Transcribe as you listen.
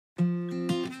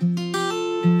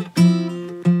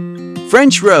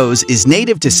French rose is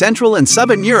native to Central and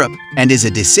Southern Europe and is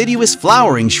a deciduous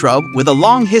flowering shrub with a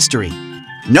long history.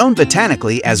 Known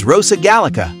botanically as Rosa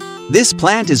gallica, this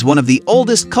plant is one of the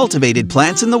oldest cultivated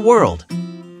plants in the world.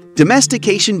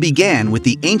 Domestication began with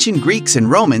the ancient Greeks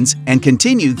and Romans and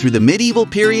continued through the medieval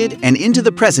period and into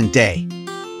the present day.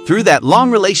 Through that long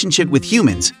relationship with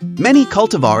humans, many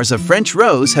cultivars of French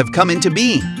rose have come into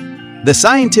being. The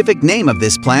scientific name of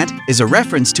this plant is a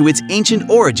reference to its ancient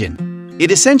origin. It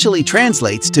essentially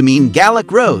translates to mean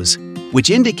Gallic rose,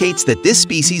 which indicates that this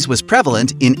species was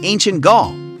prevalent in ancient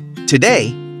Gaul.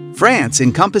 Today, France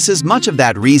encompasses much of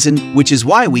that reason, which is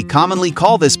why we commonly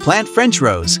call this plant French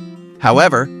rose.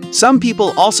 However, some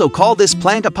people also call this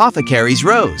plant apothecary's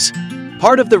rose.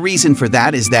 Part of the reason for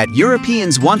that is that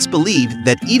Europeans once believed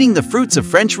that eating the fruits of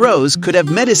French rose could have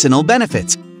medicinal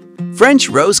benefits. French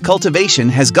rose cultivation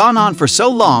has gone on for so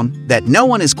long that no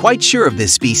one is quite sure of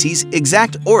this species'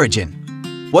 exact origin.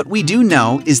 What we do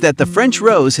know is that the French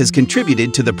rose has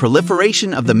contributed to the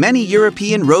proliferation of the many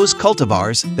European rose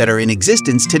cultivars that are in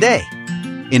existence today.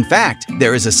 In fact,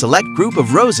 there is a select group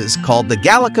of roses called the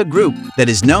gallica group that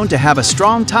is known to have a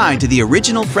strong tie to the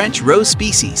original French rose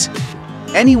species.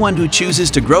 Anyone who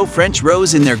chooses to grow French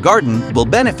rose in their garden will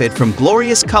benefit from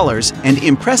glorious colors and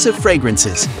impressive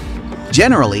fragrances.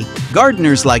 Generally,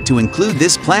 gardeners like to include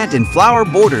this plant in flower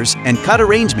borders and cut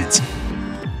arrangements,